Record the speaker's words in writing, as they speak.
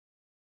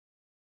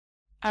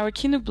Our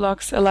Kinook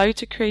blocks allow you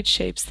to create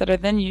shapes that are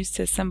then used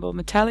to assemble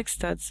metallic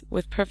studs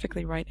with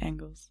perfectly right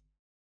angles.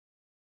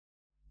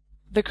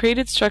 The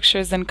created structure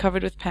is then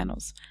covered with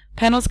panels.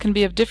 Panels can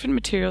be of different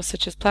materials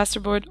such as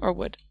plasterboard or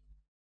wood.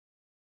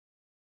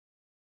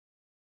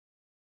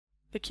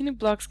 The Kinook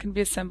blocks can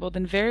be assembled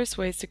in various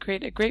ways to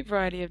create a great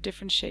variety of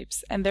different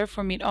shapes and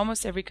therefore meet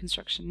almost every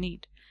construction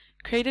need.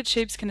 Created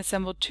shapes can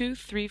assemble 2,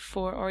 3,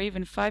 4, or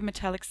even 5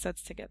 metallic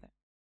studs together.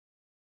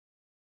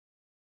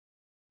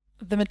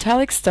 The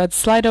metallic studs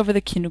slide over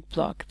the Kinook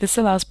block. This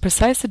allows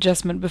precise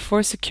adjustment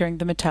before securing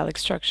the metallic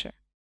structure.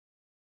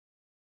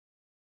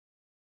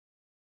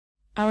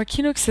 Our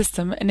Kinook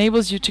system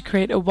enables you to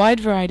create a wide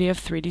variety of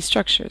 3D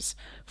structures.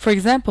 For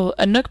example,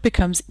 a nook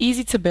becomes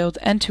easy to build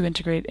and to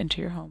integrate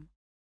into your home.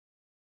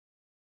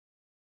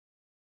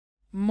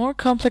 More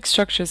complex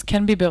structures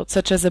can be built,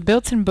 such as a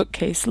built-in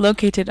bookcase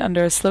located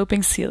under a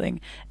sloping ceiling,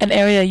 an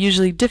area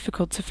usually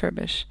difficult to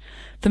furbish.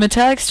 The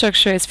metallic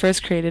structure is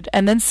first created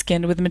and then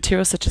skinned with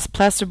materials such as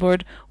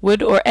plasterboard,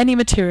 wood, or any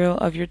material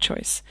of your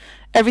choice.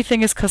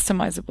 Everything is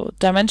customizable: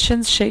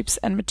 dimensions, shapes,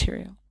 and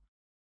material.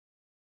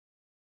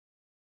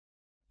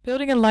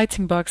 Building a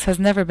lighting box has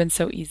never been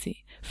so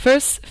easy.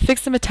 First,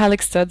 fix the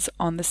metallic studs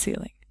on the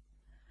ceiling.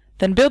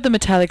 Then build the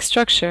metallic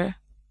structure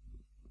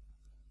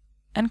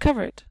and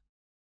cover it.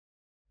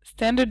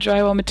 Standard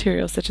drywall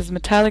material such as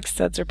metallic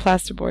studs or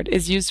plasterboard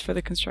is used for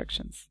the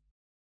constructions.